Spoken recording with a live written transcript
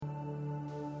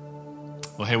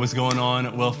Well, hey, what's going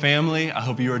on? Well, family, I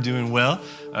hope you are doing well.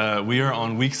 We are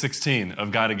on week 16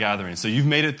 of Guided Gatherings. So you've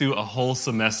made it through a whole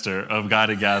semester of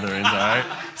Guided Gatherings, all right?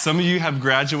 Some of you have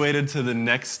graduated to the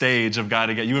next stage of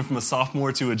Guided Gatherings. You went from a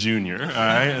sophomore to a junior, all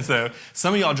right? And so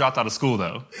some of y'all dropped out of school,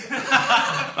 though.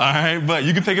 All right? But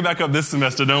you can pick it back up this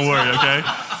semester. Don't worry,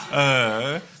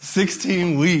 okay?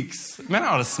 16 weeks. Man, I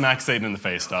ought to smack Satan in the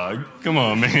face, dog. Come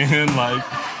on, man.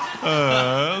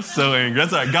 So angry.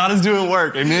 That's all right. God is doing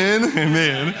work. Amen?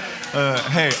 Amen.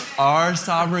 Hey, our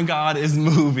sovereign God is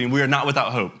moving. We are not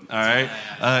without hope, all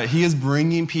right? He is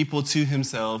bringing people to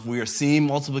himself. We are seeing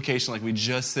multiplication like we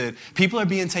just said. People are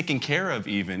being taken care of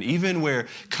even where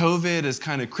COVID has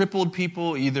kind of crippled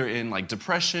people, either in like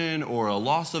depression or a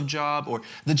loss of job, or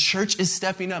the church is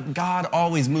stepping up. God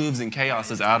always moves in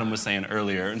chaos, as Adam was saying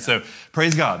earlier. And so,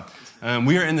 praise God.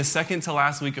 We are in the second to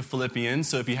last week of Philippians,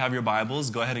 so if you have your Bibles,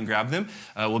 go ahead and grab them.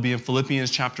 We'll be in Philippians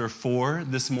chapter 4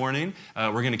 this morning.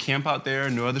 We're going to camp out there,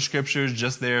 no other scriptures,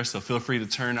 just there, so feel free to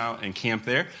turn out and camp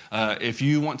there. If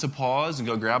you want to pause and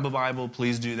go grab a Bible,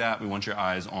 please do that. We want your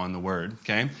eyes on the Word,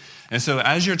 okay? And so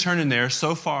as you're turning there,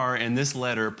 so far in this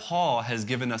letter, Paul has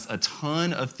given us a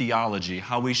ton of theology,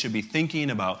 how we should be thinking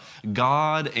about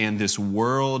God and this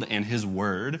world and his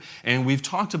word. And we've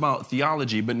talked about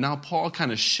theology, but now Paul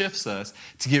kind of shifts us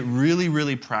to get really,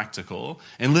 really practical.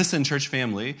 And listen, church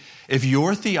family, if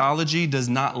your theology does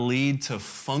not lead to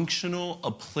functional,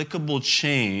 applicable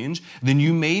change, then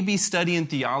you may be studying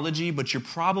theology, but you're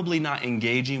probably not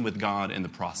engaging with God in the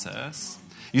process.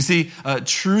 You see,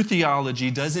 true theology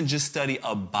doesn't just study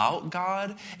about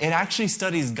God, it actually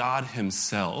studies God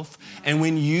himself. And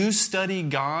when you study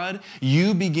God,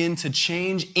 you begin to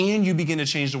change and you begin to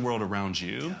change the world around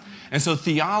you. And so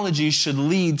theology should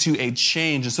lead to a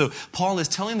change. And so Paul is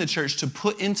telling the church to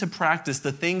put into practice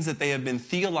the things that they have been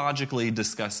theologically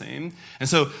discussing. And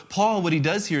so Paul, what he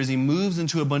does here is he moves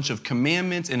into a bunch of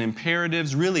commandments and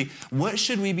imperatives. Really, what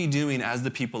should we be doing as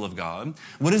the people of God?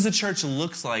 What does the church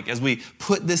look like as we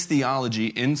put this theology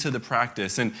into the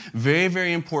practice? And very,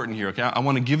 very important here, okay? I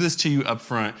want to give this to you up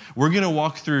front. We're going to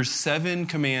walk through 7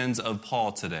 commands of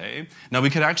Paul today. Now, we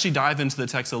could actually dive into the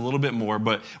text a little bit more,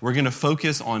 but we're going to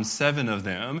focus on 7 of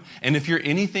them. And if you're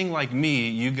anything like me,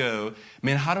 you go,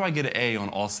 man, how do I get an A on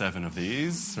all 7 of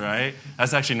these, right?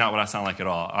 That's actually not what I sound like at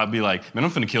all. I'd be like, man, I'm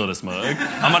finna kill this mug.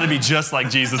 I'm going to be just like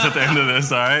Jesus at the end of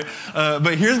this, all right?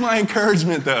 But here's my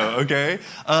encouragement, though, okay?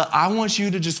 I want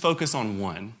you to just focus on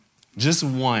one. Just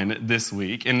one this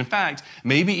week. And in fact,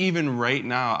 maybe even right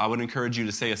now, I would encourage you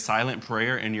to say a silent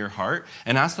prayer in your heart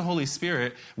and ask the Holy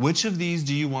Spirit, which of these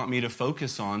do you want me to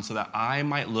focus on so that I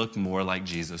might look more like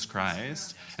Jesus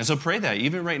Christ? And so pray that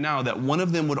even right now, that one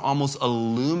of them would almost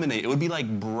illuminate. It would be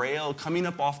like Braille coming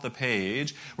up off the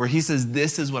page where he says,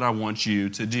 this is what I want you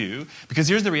to do. Because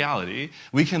here's the reality.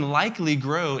 We can likely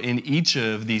grow in each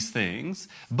of these things,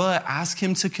 but ask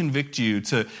him to convict you,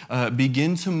 to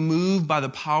begin to move by the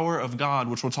power of God,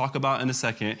 which we'll talk about in a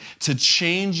second, to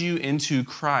change you into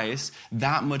Christ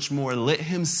that much more. Let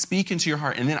him speak into your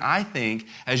heart. And then I think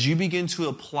as you begin to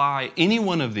apply any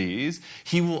one of these,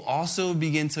 he will also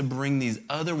begin to bring these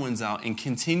other ones out and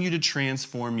continue to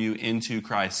transform you into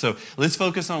Christ. So let's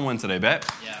focus on one today, bet?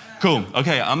 Yeah. Cool.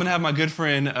 Okay, I'm going to have my good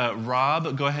friend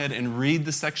Rob go ahead and read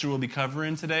the section we'll be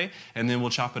covering today, and then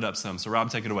we'll chop it up some. So Rob,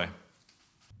 take it away.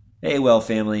 Hey, well,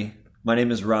 family. My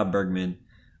name is Rob Bergman.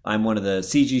 I'm one of the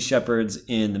CG shepherds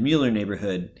in the Mueller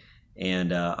neighborhood,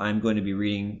 and I'm going to be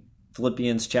reading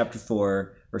Philippians chapter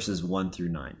 4, verses 1 through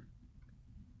 9.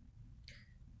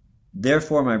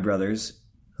 Therefore, my brothers,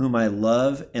 whom I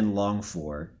love and long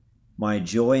for, my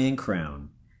joy and crown,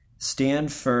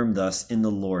 stand firm thus in the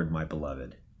Lord, my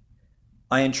beloved.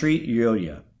 I entreat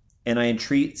Euodia, and I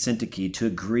entreat Syntyche to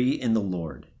agree in the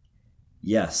Lord.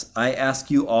 Yes, I ask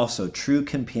you also, true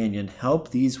companion, help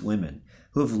these women,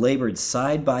 who have labored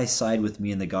side by side with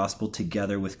me in the gospel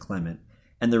together with Clement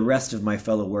and the rest of my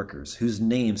fellow workers, whose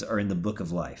names are in the book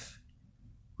of life.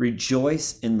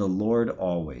 Rejoice in the Lord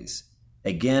always.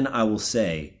 Again, I will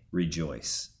say,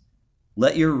 rejoice.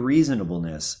 Let your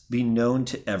reasonableness be known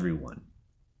to everyone.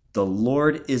 The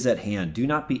Lord is at hand. Do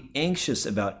not be anxious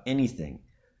about anything,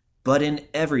 but in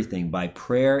everything by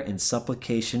prayer and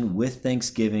supplication with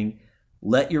thanksgiving,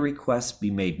 let your requests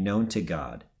be made known to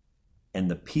God. And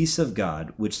the peace of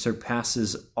God, which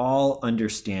surpasses all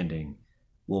understanding,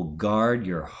 will guard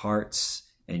your hearts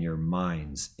and your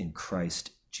minds in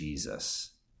Christ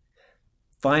Jesus.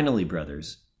 Finally,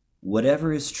 brothers,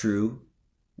 whatever is true,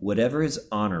 whatever is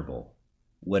honorable,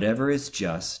 whatever is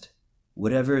just,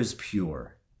 whatever is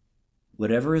pure,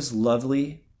 whatever is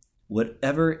lovely,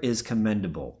 whatever is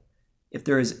commendable, if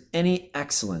there is any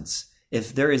excellence,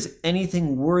 If there is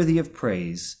anything worthy of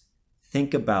praise,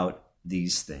 think about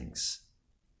these things.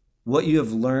 What you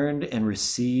have learned and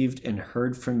received and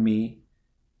heard from me,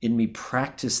 in me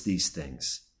practice these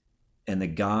things, and the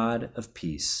God of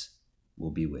peace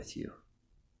will be with you.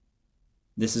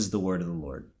 This is the word of the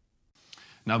Lord.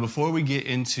 Now, before we get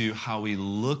into how we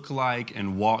look like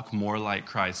and walk more like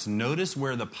Christ, notice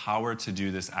where the power to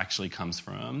do this actually comes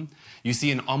from. You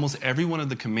see, in almost every one of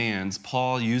the commands,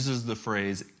 Paul uses the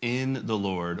phrase in the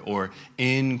Lord or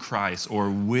in Christ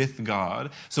or with God.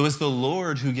 So it's the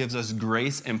Lord who gives us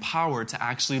grace and power to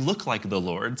actually look like the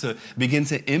Lord, to begin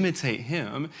to imitate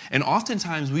him. And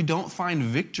oftentimes we don't find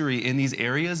victory in these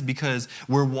areas because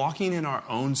we're walking in our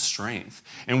own strength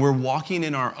and we're walking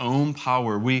in our own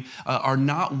power. We are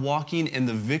not walking in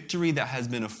the victory that has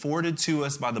been afforded to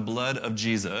us by the blood of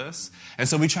Jesus. And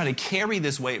so we try to carry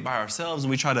this weight by ourselves and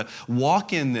we try to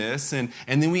walk in this and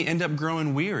then we end up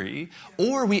growing weary,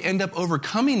 or we end up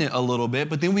overcoming it a little bit,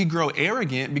 but then we grow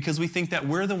arrogant because we think that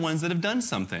we're the ones that have done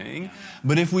something.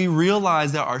 But if we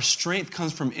realize that our strength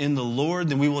comes from in the Lord,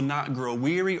 then we will not grow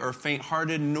weary or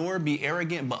faint-hearted, nor be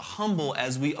arrogant, but humble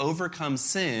as we overcome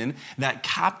sin that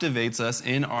captivates us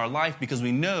in our life, because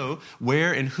we know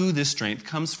where and who this strength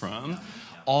comes from.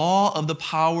 All of the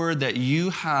power that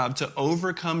you have to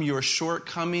overcome your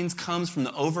shortcomings comes from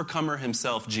the overcomer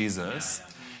himself, Jesus.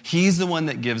 He's the one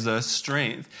that gives us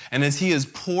strength. And as he has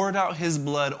poured out his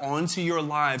blood onto your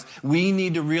lives, we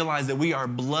need to realize that we are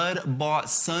blood-bought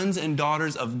sons and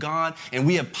daughters of God, and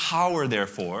we have power,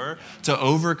 therefore, to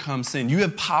overcome sin. You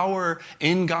have power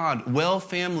in God. Well,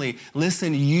 family,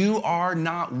 listen, you are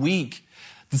not weak.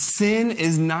 Sin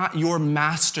is not your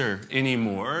master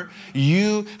anymore.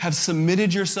 You have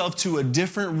submitted yourself to a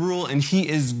different rule, and he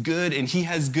is good, and he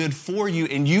has good for you,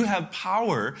 and you have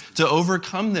power to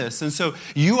overcome this. And so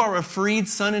you are a freed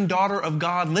son and daughter of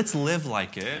God. Let's live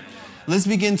like it. Let's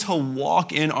begin to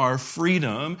walk in our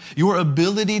freedom. Your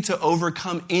ability to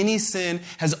overcome any sin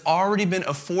has already been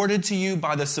afforded to you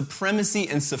by the supremacy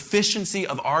and sufficiency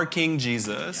of our King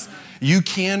Jesus. You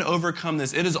can overcome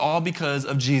this. It is all because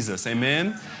of Jesus.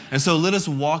 Amen? And so let us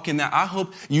walk in that. I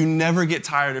hope you never get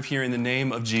tired of hearing the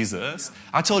name of Jesus.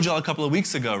 I told y'all a couple of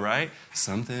weeks ago, right?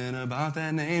 Something about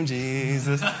that name,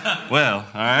 Jesus. Well,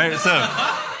 all right.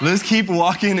 So let's keep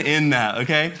walking in that,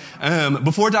 okay?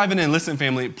 Before diving in, listen,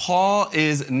 family, Paul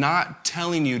is not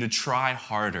telling you to try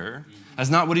harder.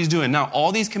 That's not what he's doing. Now,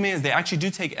 all these commands, they actually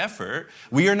do take effort.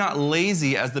 We are not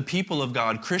lazy as the people of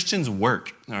God. Christians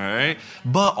work, all right?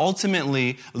 But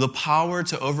ultimately, the power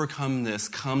to overcome this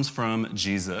comes from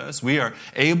Jesus. We are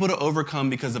able to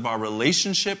overcome because of our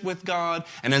relationship with God.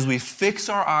 And as we fix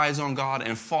our eyes on God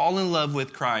and fall in love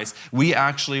with Christ, we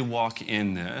actually walk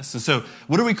in this. And so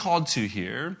what are we called to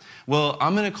here? Well,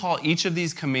 I'm going to call each of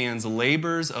these commands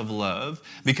labors of love,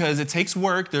 because it takes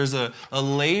work. There's a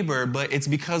labor, but it's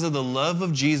because of the love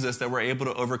of Jesus that we're able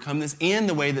to overcome this, and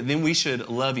the way that then we should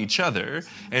love each other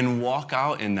and walk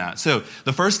out in that. So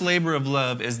the first labor of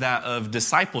love is that of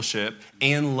discipleship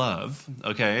and love,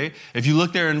 okay? If you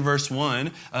look there in verse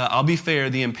 1, I'll be fair,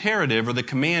 the imperative or the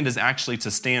command is actually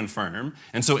to stand firm.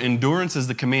 And so endurance is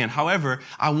the command. However,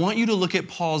 I want you to look at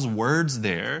Paul's words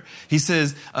there. He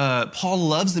says, Paul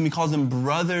loves them. He calls them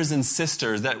brothers and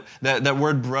sisters. That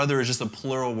word brother is just a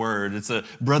plural word. It's a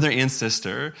brother and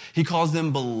sister. He calls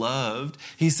them beloved.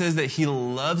 He says that he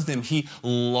loves them. He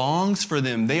longs for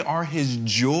them. They are his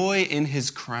joy in his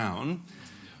crown.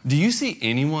 Do you see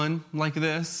anyone like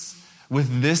this?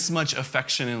 With this much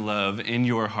affection and love in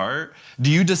your heart?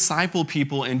 Do you disciple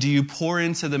people and do you pour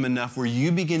into them enough where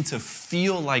you begin to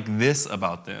feel like this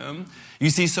about them? You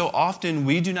see, so often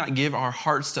we do not give our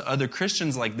hearts to other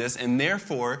Christians like this, and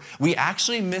therefore we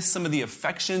actually miss some of the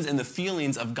affections and the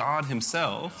feelings of God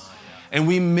himself. And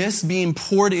we miss being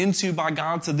poured into by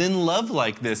God to then love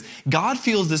like this. God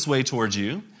feels this way towards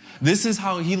you. This is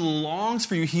how he longs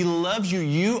for you. He loves you.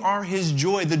 You are his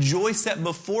joy. The joy set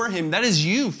before him. That is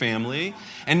you, family.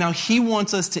 And now he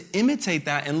wants us to imitate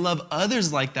that and love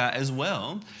others like that as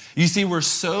well. You see, we're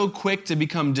so quick to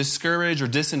become discouraged or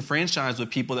disenfranchised with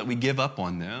people that we give up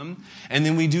on them. And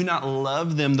then we do not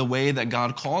love them the way that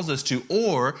God calls us to.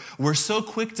 Or we're so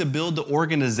quick to build the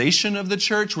organization of the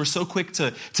church. We're so quick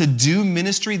to do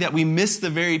ministry that we miss the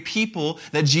very people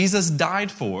that Jesus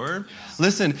died for.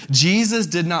 Listen, Jesus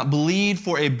did not bleed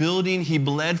for a building. He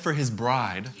bled for his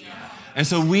bride. And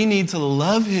so we need to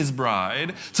love his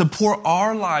bride, to pour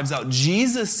our lives out.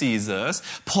 Jesus sees us.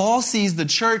 Paul sees the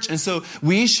church. And so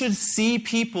we should see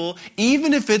people,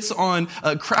 even if it's on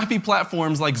crappy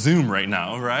platforms like Zoom right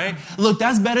now, right? Look,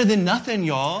 that's better than nothing,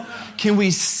 y'all. Can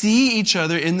we see each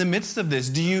other in the midst of this?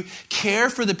 Do you care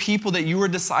for the people that you are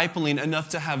discipling enough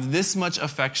to have this much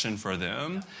affection for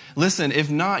them? Listen, if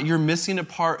not, you're missing a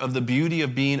part of the beauty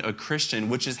of being a Christian,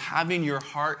 which is having your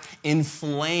heart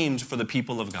inflamed for the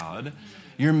people of God.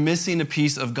 You're missing a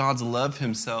piece of God's love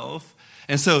himself.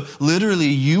 And so literally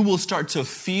you will start to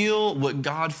feel what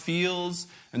God feels,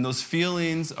 and those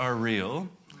feelings are real.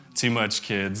 Too much,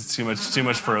 kids. Too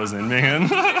much Frozen, man.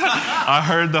 I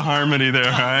heard the harmony there,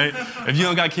 right? If you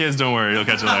don't got kids, don't worry. You'll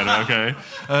catch it later,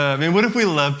 okay? Man, what if we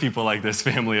love people like this,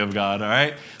 family of God, all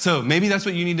right? So maybe that's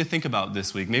what you need to think about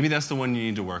this week. Maybe that's the one you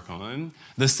need to work on.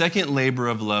 The second labor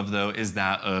of love, though, is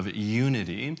that of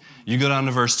unity. You go down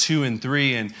to verse 2 and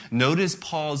 3, and notice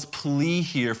Paul's plea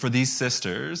here for these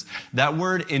sisters. That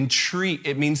word entreat,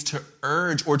 it means to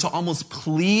urge or to almost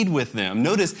plead with them.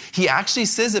 Notice he actually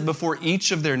says it before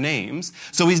each of their names.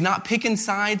 So he's not picking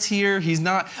sides here. He's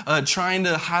not trying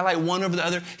to highlight one over the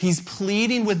other. He's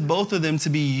pleading with both of them to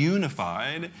be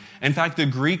unified. In fact, the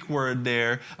Greek word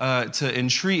there to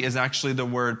entreat is actually the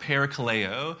word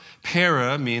parakaleo.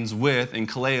 Para means with, and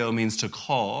kaleo means to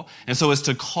call. And so it's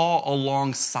to call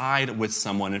alongside with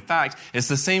someone. In fact, it's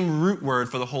the same root word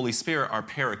for the Holy Spirit, our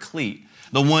paraclete.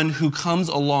 The one who comes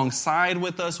alongside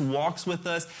with us, walks with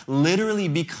us, literally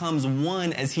becomes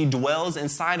one as he dwells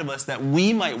inside of us that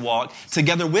we might walk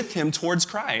together with him towards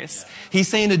Christ. He's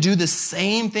saying to do the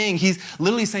same thing. He's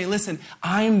literally saying, listen,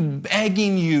 I'm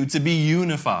begging you to be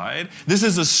unified. This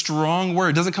is a strong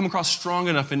word. It doesn't come across strong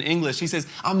enough in English. He says,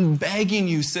 I'm begging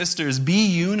you, sisters, be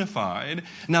unified.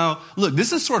 Now, look,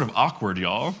 this is sort of awkward,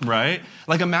 y'all, right?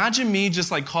 Like imagine me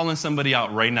just like calling somebody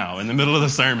out right now in the middle of the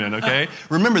sermon, okay?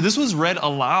 Remember, this was read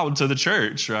aloud to the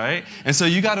church, right? And so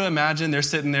you got to imagine they're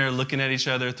sitting there looking at each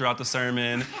other throughout the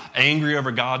sermon, angry over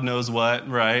God knows what,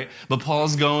 right? But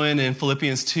Paul's going in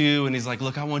Philippians 2 and he's like,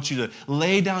 look, I want you to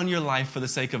lay down your life for the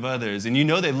sake of others. And you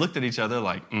know they looked at each other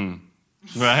like,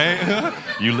 right?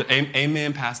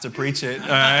 Amen, pastor, preach it, all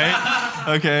right?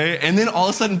 Okay, and then all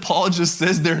of a sudden Paul just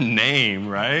says their name,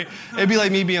 right? It'd be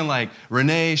like me being like,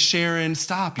 Renee, Sharon,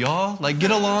 stop, y'all. Like,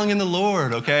 get along in the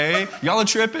Lord, okay? Y'all are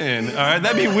tripping, all right?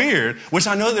 That'd be weird, which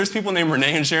I know there's people named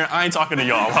Renee and Sharon. I ain't talking to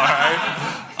y'all, all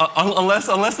right?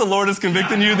 Unless the Lord is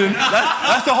convicting you, then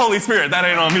that's the Holy Spirit. That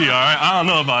ain't on me, all right? I don't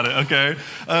know about it, okay?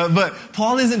 But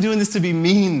Paul isn't doing this to be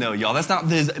mean, though, y'all. That's not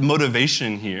his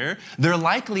motivation here. They're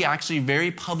likely actually very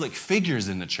public figures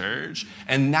in the church,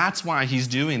 and that's why he's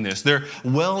doing this. They're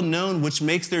well known, which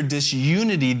makes their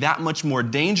disunity that much more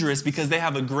dangerous because they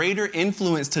have a greater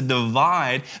influence to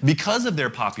divide because of their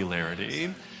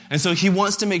popularity. And so he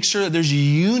wants to make sure that there's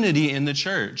unity in the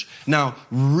church. Now,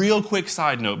 real quick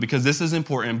side note, because this is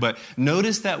important, but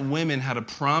notice that women had a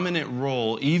prominent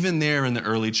role even there in the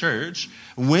early church.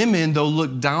 Women, though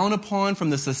looked down upon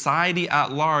from the society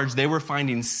at large, they were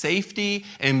finding safety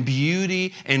and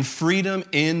beauty and freedom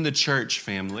in the church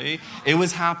family. It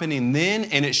was happening then,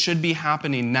 and it should be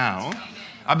happening now.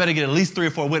 I better get at least 3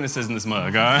 or 4 witnesses in this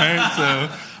mug, all right?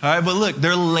 All right, but look,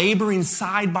 they're laboring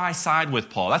side by side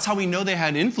with Paul. That's how we know they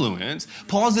had influence.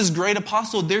 Paul's this great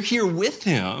apostle. They're here with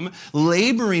him,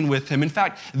 laboring with him. In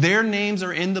fact, their names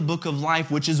are in the book of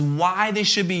life, which is why they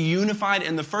should be unified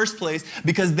in the first place,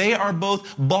 because they are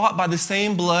both bought by the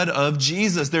same blood of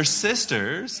Jesus. They're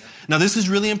sisters. Now, this is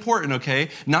really important, okay?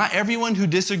 Not everyone who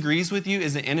disagrees with you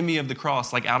is an enemy of the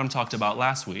cross, like Adam talked about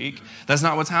last week. That's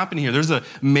not what's happening here. There's a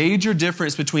major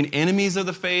difference between enemies of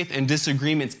the faith and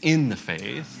disagreements in the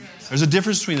faith. There's a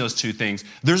difference between those two things.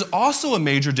 There's also a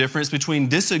major difference between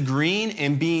disagreeing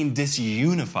and being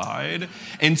disunified.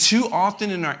 And too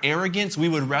often in our arrogance, we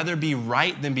would rather be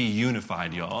right than be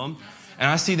unified, y'all. And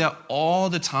I see that all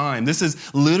the time. This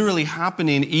is literally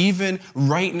happening even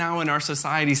right now in our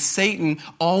society. Satan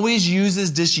always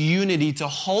uses disunity to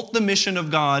halt the mission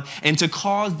of God and to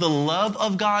cause the love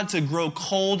of God to grow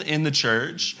cold in the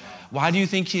church. Why do you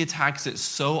think he attacks it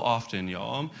so often,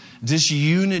 y'all?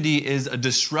 Disunity is a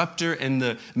disruptor in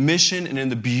the mission and in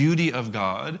the beauty of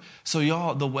God. So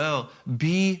y'all,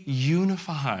 be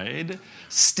unified.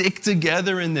 Stick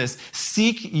together in this.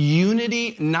 Seek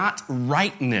unity, not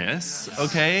rightness,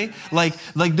 okay? Like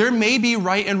there may be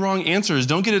right and wrong answers.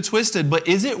 Don't get it twisted. But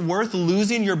is it worth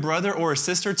losing your brother or a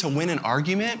sister to win an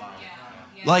argument?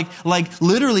 Like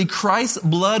literally Christ's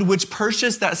blood which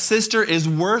purchased that sister is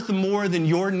worth more than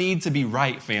your need to be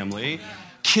right, family.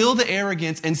 Kill the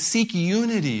arrogance and seek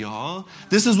unity, y'all.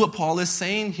 This is what Paul is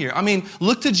saying here. I mean,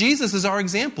 look to Jesus as our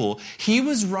example. He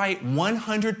was right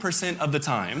 100% of the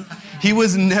time. He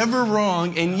was never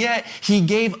wrong, and yet he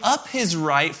gave up his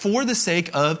right for the sake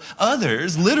of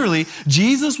others. Literally,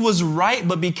 Jesus was right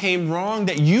but became wrong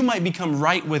that you might become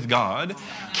right with God.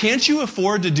 Can't you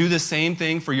afford to do the same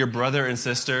thing for your brother and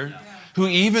sister? Who,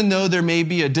 even though there may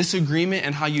be a disagreement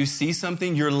in how you see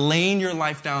something, you're laying your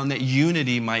life down that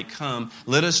unity might come.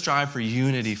 Let us strive for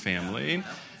unity, family.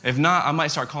 If not, I might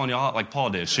start calling y'all out like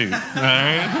Paul did. Shoot. All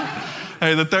right?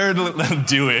 Hey, the third,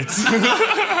 do it.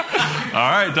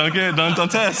 All right, don't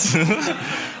test.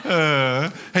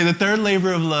 Hey, the third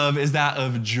labor of love is that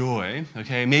of joy,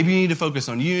 okay? Maybe you need to focus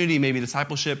on unity, maybe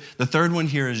discipleship. The third one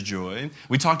here is joy.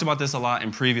 We talked about this a lot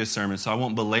in previous sermons, so I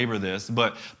won't belabor this,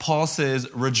 but Paul says,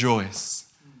 rejoice.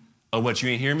 Oh, what, you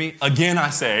ain't hear me? Again, I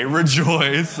say,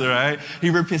 rejoice, all right?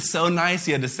 He's so nice,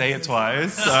 he had to say it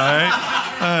twice, all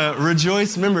right?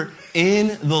 Rejoice. Remember,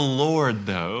 in the Lord,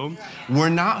 though, we're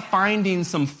not finding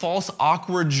some false,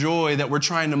 awkward joy that we're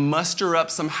trying to muster up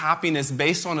some happiness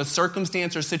based on a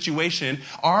circumstance or situation.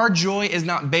 Our joy is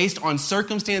not based on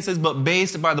circumstances, but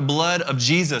based by the blood of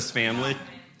Jesus, family.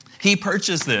 He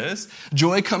purchased this.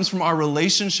 Joy comes from our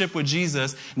relationship with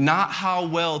Jesus, not how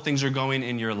well things are going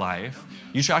in your life.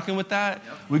 You tracking with that?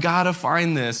 We got to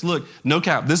find this. Look, no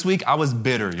cap. This week I was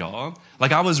bitter, y'all.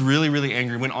 Like I was really, really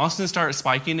angry. When Austin started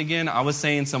spiking again, I was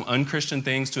saying some unchristian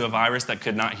things to a virus that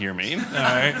could not hear me. All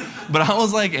right. But I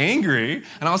was like angry.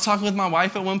 And I was talking with my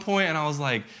wife at one point and I was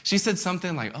like, she said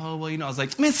something like, oh, well, I was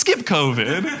like, man, skip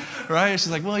COVID. Right? And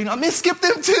she's like, well, man, skip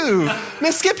them too.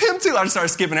 Man, skip him too. I just started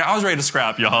skipping it. I was ready to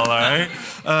scrap, y'all. All right.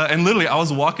 And literally I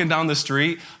was walking down the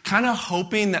street kind of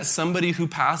hoping that somebody who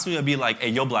passed me would be like, hey,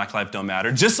 your black life don't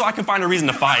matter, just so I can find a reason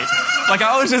to fight. Like,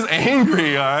 I was just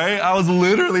angry, all right? I was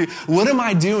literally, what am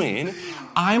I doing?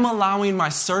 I'm allowing my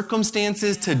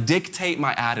circumstances to dictate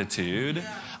my attitude.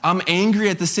 I'm angry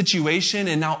at the situation,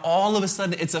 and now all of a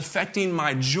sudden it's affecting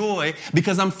my joy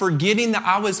because I'm forgetting that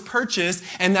I was purchased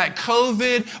and that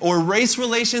COVID or race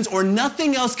relations or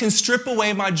nothing else can strip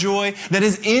away my joy that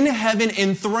is in heaven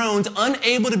enthroned,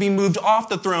 unable to be moved off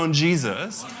the throne,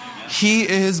 Jesus. He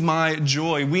is my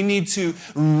joy. We need to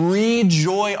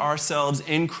rejoy ourselves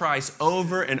in Christ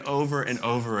over and over and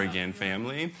over again,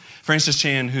 family. Francis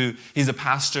Chan, he's a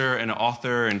pastor and an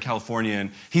author in California, and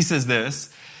he says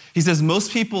this. He says,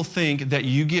 most people think that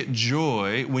you get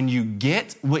joy when you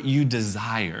get what you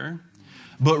desire,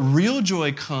 but real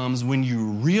joy comes when you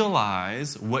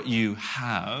realize what you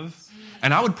have.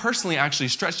 And I would personally actually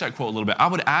stretch that quote a little bit. I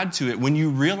would add to it, when you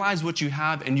realize what you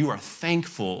have and you are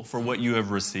thankful for what you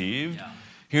have received. Yeah.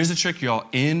 Here's the trick, y'all.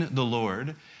 In the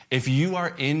Lord, if you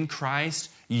are in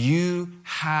Christ, you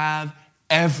have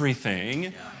everything.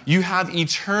 Yeah. You have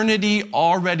eternity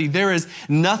already. There is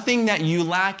nothing that you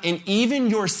lack, and even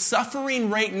your suffering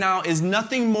right now is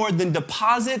nothing more than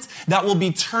deposits that will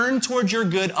be turned towards your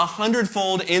good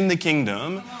 100-fold in the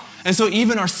kingdom. And so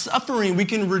even our suffering, we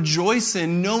can rejoice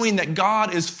in knowing that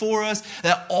God is for us,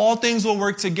 that all things will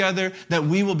work together, that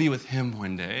we will be with Him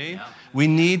one day. Yeah. We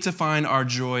need to find our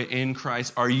joy in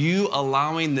Christ. Are you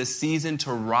allowing this season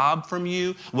to rob from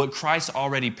you what Christ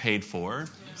already paid for?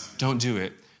 Yes. Don't do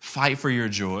it. Fight for your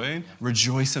joy.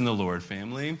 Rejoice in the Lord,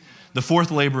 family. The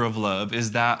fourth labor of love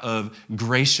is that of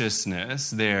graciousness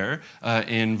there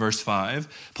in verse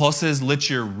 5. Paul says, let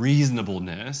your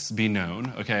reasonableness be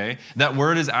known, okay? That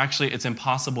word is actually, it's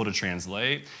impossible to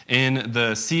translate. In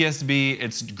the CSB,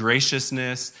 it's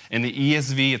graciousness. In the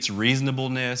ESV, it's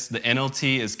reasonableness. The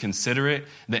NLT is considerate.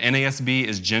 The NASB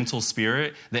is gentle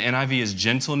spirit. The NIV is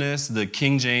gentleness. The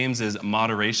King James is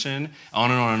moderation.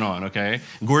 On and on and on, okay?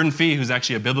 Gordon Fee, who's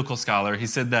actually a biblical scholar, he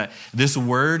said that this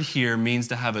word here means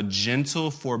to have a gentle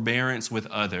forbearance with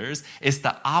others. It's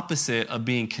the opposite of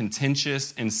being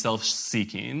contentious and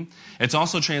self-seeking. It's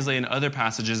also translated in other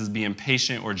passages as being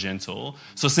patient or gentle.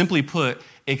 So simply put,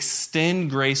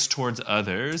 extend grace towards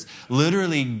others.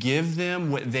 Literally give them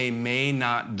what they may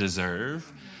not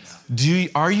deserve.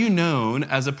 Are you known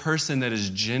as a person that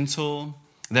is gentle,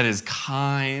 that is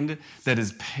kind, that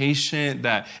is patient,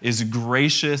 that is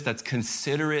gracious, that's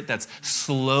considerate, that's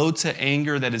slow to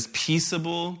anger, that is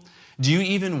peaceable? Do you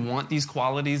even want these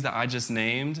qualities that I just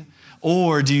named?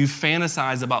 Or do you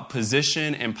fantasize about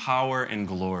position and power and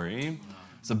glory?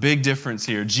 It's a big difference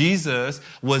here. Jesus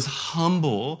was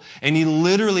humble, and he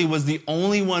literally was the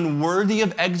only one worthy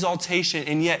of exaltation,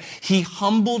 and yet he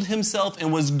humbled himself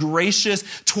and was gracious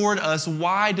toward us.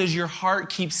 Why does your heart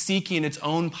keep seeking its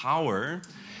own power?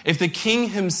 If the King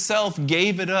himself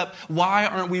gave it up, why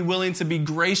aren't we willing to be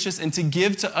gracious and to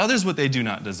give to others what they do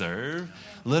not deserve?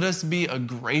 Let us be a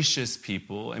gracious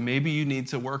people, and maybe you need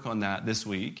to work on that this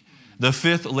week. The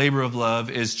fifth labor of love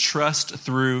is trust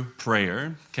through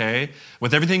prayer, okay?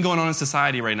 With everything going on in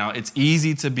society right now, it's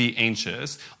easy to be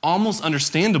anxious, almost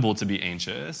understandable to be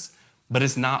anxious, but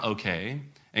it's not okay.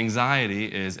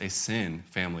 Anxiety is a sin,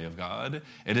 family of God.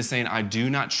 It is saying, I do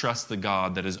not trust the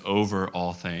God that is over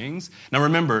all things. Now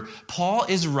remember, Paul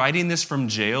is writing this from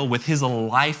jail with his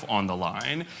life on the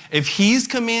line. If he's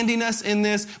commanding us in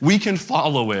this, we can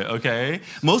follow it, okay?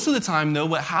 Most of the time, though,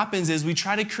 what happens is we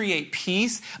try to create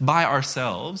peace by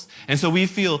ourselves. And so we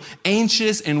feel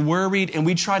anxious and worried, and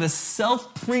we try to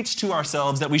self-preach to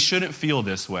ourselves that we shouldn't feel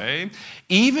this way.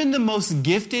 Even the most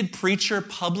gifted preacher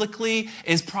publicly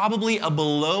is probably a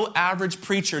below average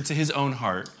preacher to his own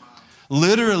heart.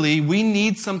 Literally, we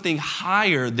need something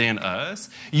higher than us.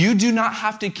 You do not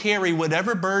have to carry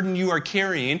whatever burden you are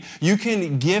carrying. You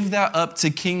can give that up to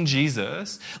King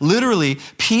Jesus. Literally,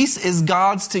 peace is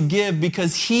God's to give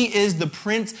because he is the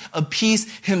Prince of Peace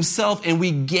himself, and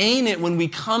we gain it when we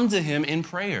come to him in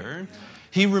prayer.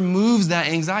 He removes that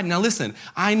anxiety. Now listen,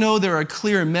 I know there are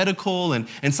clear medical and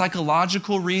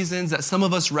psychological reasons that some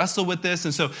of us wrestle with this,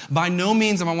 and so by no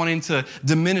means am I wanting to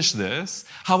diminish this.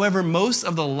 However, most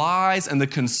of the lies and the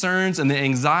concerns and the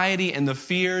anxiety and the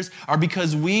fears are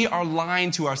because we are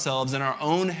lying to ourselves in our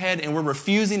own head, and we're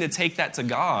refusing to take that to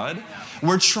God.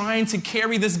 We're trying to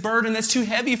carry this burden that's too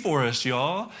heavy for us,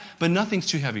 y'all. But nothing's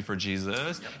too heavy for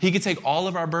Jesus. He could take all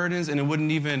of our burdens and it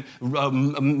wouldn't even,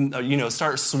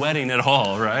 start sweating at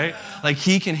all, right? Like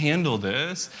he can handle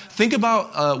this. Think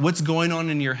about what's going on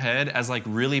in your head as like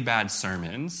really bad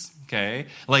sermons. Okay,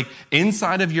 like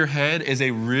inside of your head is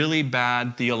a really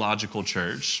bad theological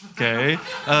church. Okay,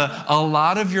 a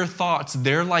lot of your thoughts,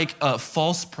 they're like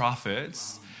false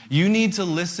prophets. You need to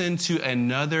listen to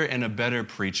another and a better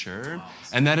preacher,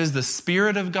 and that is the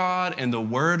Spirit of God and the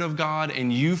Word of God,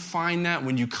 and you find that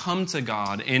when you come to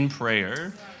God in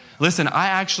prayer. Listen, I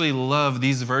actually love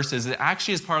these verses. It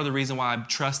actually is part of the reason why I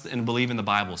trust and believe in the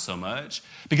Bible so much.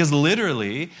 Because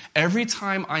literally, every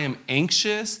time I am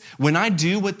anxious, when I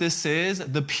do what this is,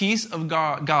 the peace of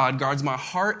God guards my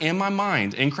heart and my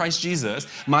mind in Christ Jesus,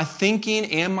 my thinking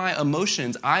and my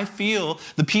emotions. I feel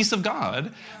the peace of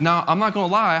God. Now, I'm not going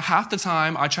to lie. Half the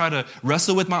time, I try to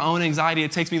wrestle with my own anxiety.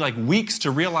 It takes me like weeks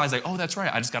to realize, like, oh, that's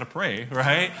right. I just got to pray,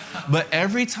 right? But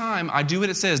every time I do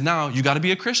what it says, now, you got to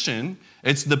be a Christian.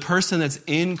 It's the person that's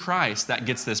in Christ that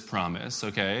gets this promise,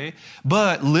 okay?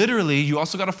 But literally, you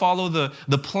also got to follow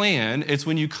the plan. It's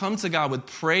when you come to God with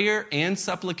prayer and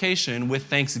supplication with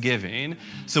thanksgiving.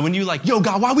 So when you like, yo,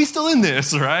 God, why are we still in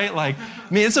this, right? Like,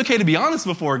 man, it's okay to be honest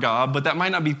before God, but that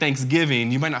might not be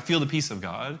thanksgiving. You might not feel the peace of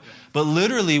God. But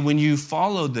literally, when you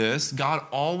follow this, God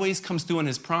always comes through on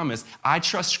his promise. I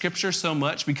trust Scripture so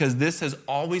much because this has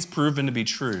always proven to be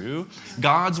true.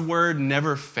 God's word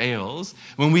never fails.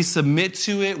 When we submit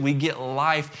to it, we get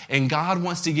life. And God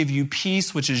wants to give you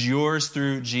peace, which is yours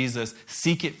through Jesus.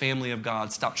 Seek it, family of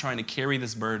God. Stop trying to carry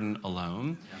this burden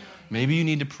alone. Maybe you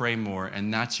need to pray more,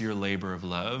 and that's your labor of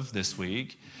love this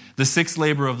week. The sixth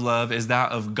labor of love is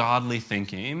that of godly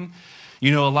thinking.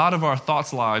 You know, a lot of our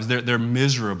thoughts lives, they're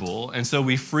miserable. And so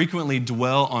we frequently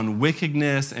dwell on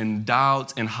wickedness and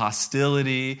doubt and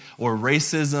hostility or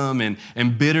racism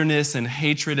and bitterness and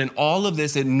hatred. And all of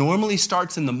this, it normally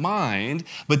starts in the mind,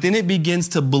 but then it begins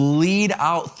to bleed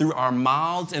out through our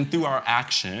mouths and through our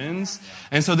actions.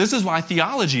 And so this is why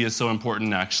theology is so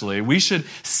important, actually. We should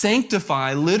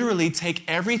sanctify, literally take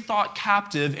every thought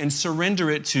captive and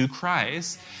surrender it to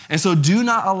Christ. And so do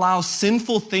not allow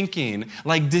sinful thinking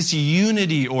like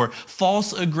disunity or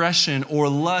false aggression or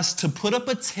lust to put up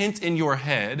a tent in your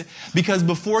head, because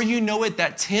before you know it,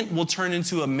 that tent will turn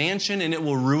into a mansion and it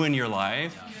will ruin your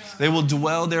life. They will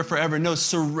dwell there forever. No,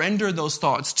 surrender those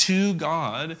thoughts to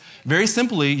God. Very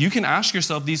simply, you can ask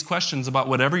yourself these questions about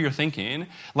whatever you're thinking,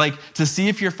 like to see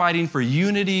if you're fighting for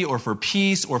unity or for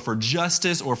peace or for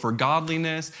justice or for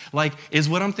godliness. Like, is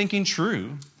what I'm thinking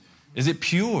true? Is it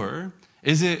pure?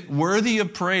 Is it worthy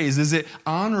of praise? Is it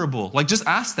honorable? Like, just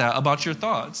ask that about your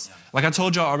thoughts. Like I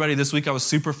told y'all already, this week I was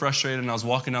super frustrated and I was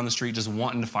walking down the street just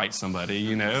wanting to fight somebody,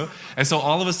 you know? And so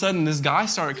all of a sudden, this guy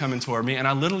started coming toward me and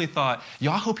I literally thought,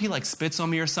 y'all, I hope he like spits on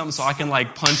me or something so I can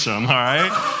like punch him, all right?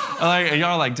 And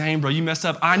y'all are like, dang, bro, you messed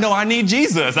up. I know I need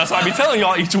Jesus. That's what I be telling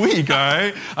y'all each week, all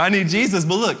right? I need Jesus.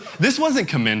 But look, this wasn't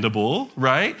commendable,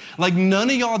 right? Like, none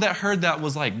of y'all that heard that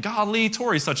was like, golly,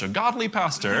 Tory's such a godly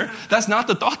pastor. That's not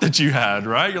the thought that you had,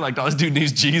 right? You're like, oh, this dude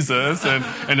needs Jesus and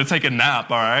to take a nap,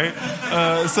 all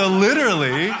right? So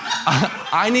literally,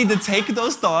 I need to take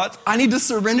those thoughts. I need to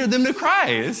surrender them to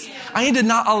Christ. I need to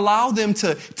not allow them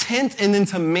to tent and then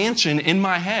to mansion in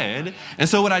my head. And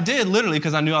so what I did, literally,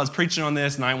 because I knew I was preaching on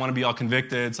this and I didn't want to be all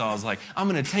convicted, so I was like, I'm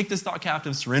going to take this thought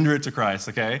captive, surrender it to Christ,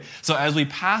 okay? So as we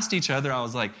passed each other, I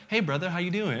was like, hey, brother, how you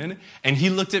doing? And he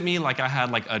looked at me like I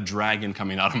had like a dragon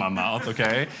coming out of my mouth,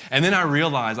 okay? And then I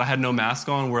realized I had no mask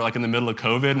on. We're like in the middle of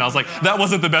COVID, and I was like, that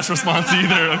wasn't the best response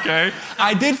either, okay?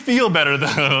 I did feel better though,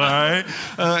 all right?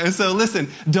 And so listen,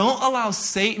 don't allow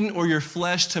Satan or your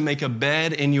flesh to make a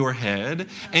bed in your head,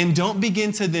 and don't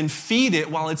begin to then feed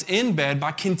it while it's in bed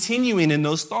by continuing in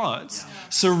those thoughts.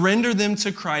 Surrender them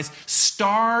to Christ.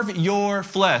 Starve your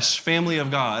flesh, family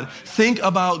of God. Think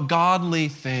about godly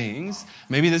things.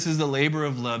 Maybe this is the labor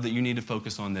of love that you need to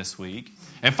focus on this week.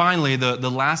 And finally, the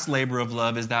last labor of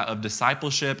love is that of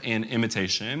discipleship and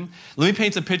imitation. Let me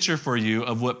paint a picture for you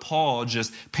of what Paul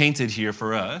just painted here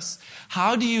for us.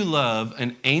 How do you love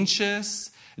an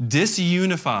anxious,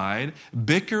 disunified,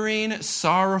 bickering,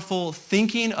 sorrowful,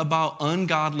 thinking about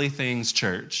ungodly things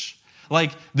church?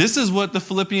 Like, this is what the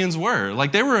Philippians were.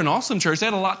 Like, they were an awesome church. They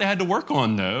had a lot they had to work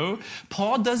on, though.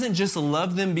 Paul doesn't just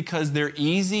love them because they're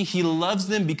easy. He loves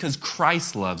them because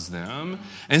Christ loves them.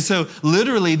 And so,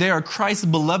 literally, they are Christ's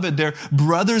beloved. They're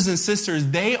brothers and sisters.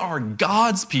 They are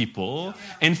God's people.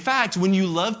 In fact, when you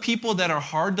love people that are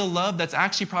hard to love, that's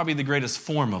actually probably the greatest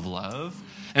form of love.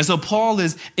 And so Paul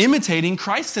is imitating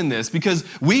Christ in this because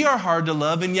we are hard to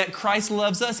love, and yet Christ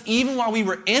loves us even while we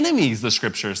were enemies, the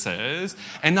scripture says.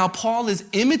 And now Paul is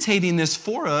imitating this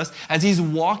for us as he's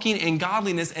walking in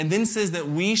godliness, and then says that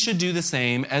we should do the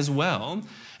same as well.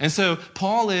 And so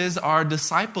Paul is our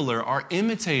discipler, our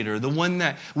imitator, the one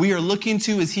that we are looking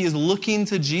to as he is looking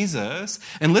to Jesus.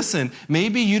 And listen,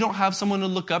 maybe you don't have someone to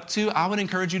look up to. I would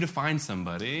encourage you to find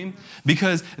somebody,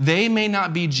 because they may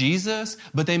not be Jesus,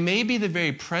 but they may be the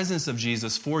very presence of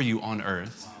Jesus for you on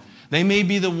earth. They may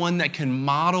be the one that can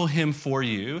model him for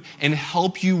you and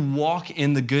help you walk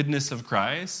in the goodness of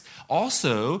Christ.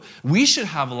 Also, we should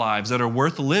have lives that are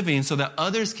worth living so that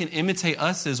others can imitate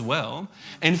us as well.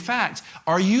 In fact,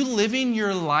 are you living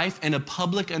your life in a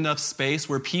public enough space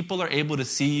where people are able to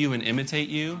see you and imitate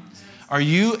you? Are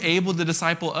you able to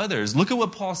disciple others? Look at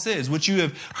what Paul says. What you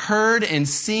have heard and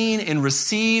seen and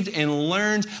received and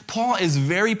learned, Paul is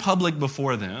very public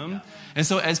before them. And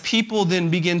so as people then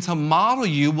begin to model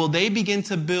you, will they begin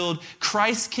to build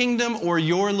Christ's kingdom or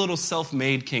your little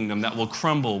self-made kingdom that will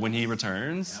crumble when he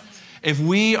returns? If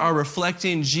we are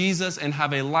reflecting Jesus and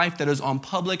have a life that is on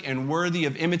public and worthy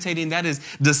of imitating, that is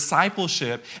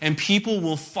discipleship, and people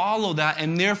will follow that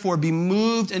and therefore be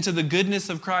moved into the goodness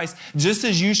of Christ, just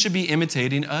as you should be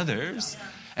imitating others.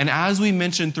 And as we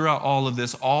mentioned throughout all of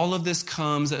this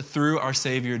comes through our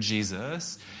Savior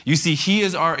Jesus. You see, he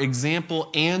is our example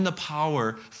and the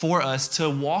power for us to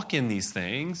walk in these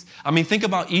things. I mean, think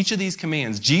about each of these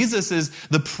commands. Jesus is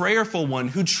the prayerful one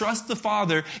who trusts the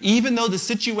Father, even though the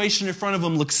situation in front of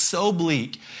him looks so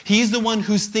bleak. He's the one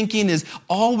whose thinking is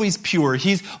always pure.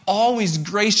 He's always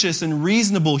gracious and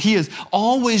reasonable. He is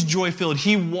always joy-filled.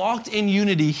 He walked in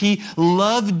unity. He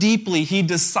loved deeply. He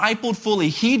discipled fully.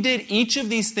 He did each of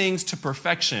these things to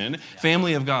perfection,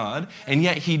 family of God, and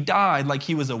yet he died like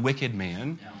he was a wicked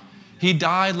man. He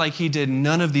died like he did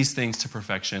none of these things to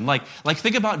perfection. Like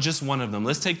think about just one of them.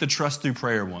 Let's take the trust through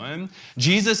prayer one.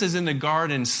 Jesus is in the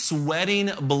garden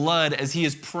sweating blood as he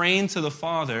is praying to the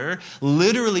Father,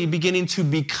 literally beginning to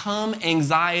become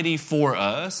anxiety for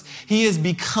us. He is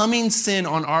becoming sin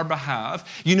on our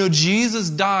behalf. You know,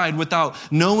 Jesus died without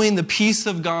knowing the peace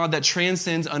of God that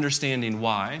transcends understanding.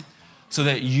 Why? So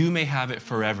that you may have it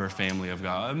forever, family of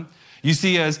God. You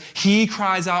see, as he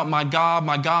cries out, my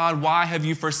God, why have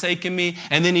you forsaken me?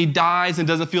 And then he dies and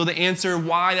doesn't feel the answer.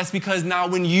 Why? That's because now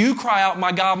when you cry out,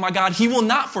 my God, he will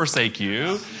not forsake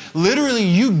you. Literally,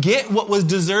 you get what was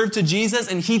deserved to Jesus,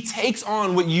 and he takes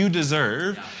on what you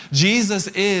deserve. Jesus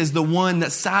is the one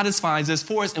that satisfies us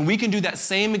for us, and we can do that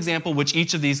same example with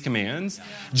each of these commands.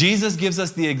 Jesus gives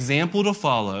us the example to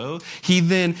follow. He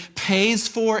then pays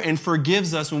for and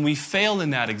forgives us when we fail in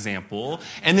that example.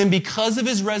 And then because of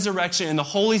his resurrection and the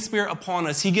Holy Spirit upon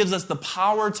us, he gives us the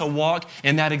power to walk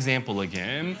in that example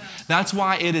again. That's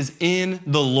why it is in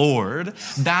the Lord.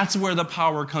 That's where the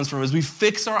power comes from. As we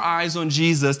fix our eyes on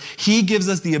Jesus, he gives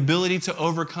us the ability to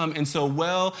overcome. And so,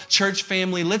 well, church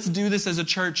family, let's do this as a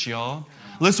church, y'all.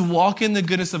 Let's walk in the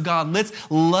goodness of God. Let's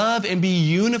love and be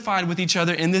unified with each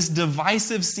other in this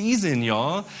divisive season,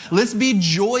 y'all. Let's be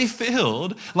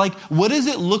joy-filled. Like, what does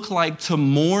it look like to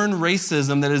mourn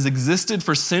racism that has existed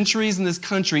for centuries in this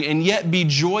country and yet be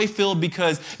joy-filled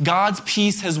because God's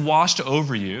peace has washed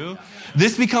over you?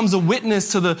 This becomes a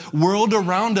witness to the world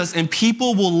around us, and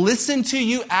people will listen to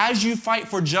you as you fight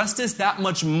for justice that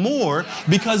much more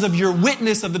because of your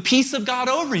witness of the peace of God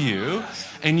over you.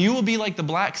 And you will be like the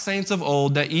black saints of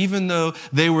old that even though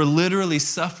they were literally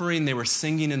suffering, they were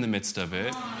singing in the midst of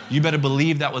it. You better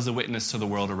believe that was a witness to the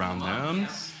world around them.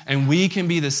 And we can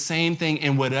be the same thing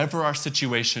in whatever our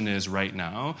situation is right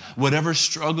now, whatever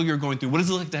struggle you're going through. What does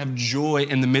it look like to have joy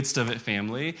in the midst of it,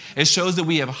 family? It shows that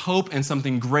we have hope in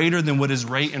something greater than what is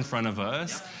right in front of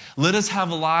us. Let us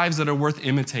have lives that are worth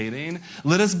imitating.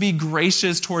 Let us be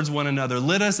gracious towards one another.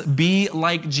 Let us be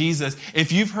like Jesus.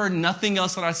 If you've heard nothing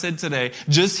else that I said today,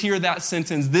 just hear that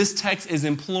sentence. This text is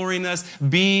imploring us,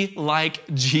 be like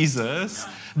Jesus.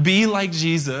 Be like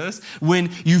Jesus. When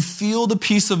you feel the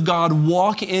peace of God,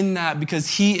 walk in that because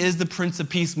He is the Prince of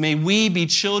Peace. May we be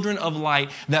children of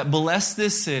light that bless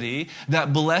this city,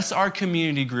 that bless our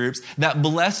community groups, that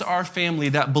bless our family,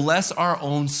 that bless our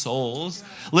own souls.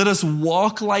 Let us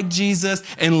walk like Jesus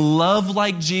and love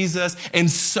like Jesus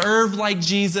and serve like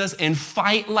Jesus and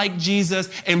fight like Jesus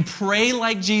and pray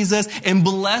like Jesus and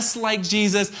bless like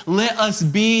Jesus. Let us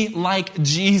be like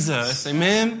Jesus.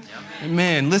 Amen?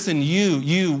 Amen. Listen,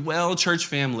 well, church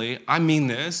family, I mean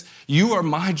this. You are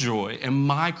my joy and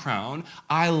my crown.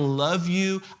 I love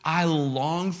you. I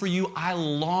long for you. I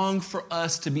long for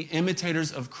us to be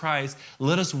imitators of Christ.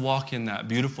 Let us walk in that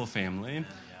beautiful family.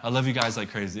 I love you guys like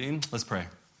crazy. Let's pray.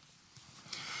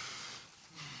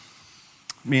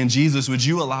 Man, Jesus, would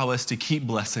you allow us to keep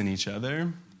blessing each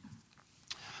other?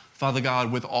 Father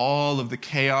God, with all of the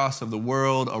chaos of the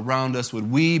world around us,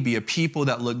 would we be a people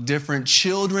that look different,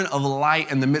 children of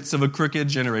light in the midst of a crooked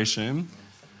generation?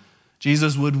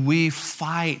 Jesus, would we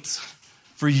fight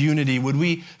for unity? Would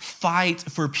we fight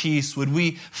for peace? Would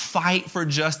we fight for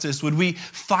justice? Would we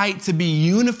fight to be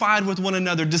unified with one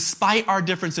another despite our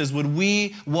differences? Would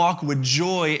we walk with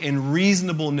joy and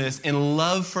reasonableness and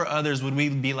love for others? Would we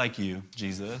be like you,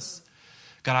 Jesus?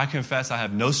 God, I confess I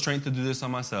have no strength to do this on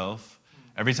myself.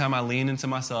 Every time I lean into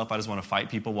myself, I just want to fight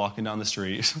people walking down the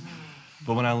street.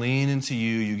 But when I lean into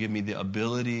you, you give me the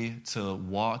ability to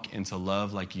walk and to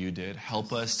love like you did.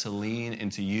 Help us to lean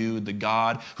into you, the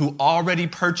God who already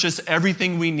purchased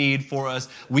everything we need for us.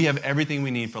 We have everything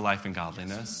we need for life and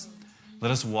godliness.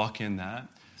 Let us walk in that.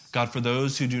 God, for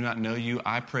those who do not know you,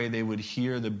 I pray they would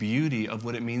hear the beauty of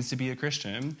what it means to be a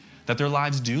Christian, that their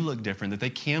lives do look different, that they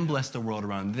can bless the world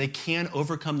around them, that they can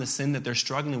overcome the sin that they're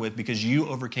struggling with because you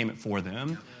overcame it for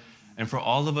them. And for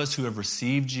all of us who have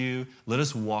received you, let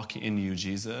us walk in you,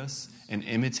 Jesus, and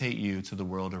imitate you to the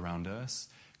world around us.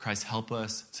 Christ, help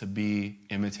us to be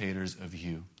imitators of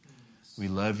you. We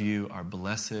love you, our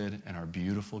blessed and our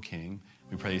beautiful King.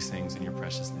 We pray these things in your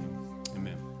precious name.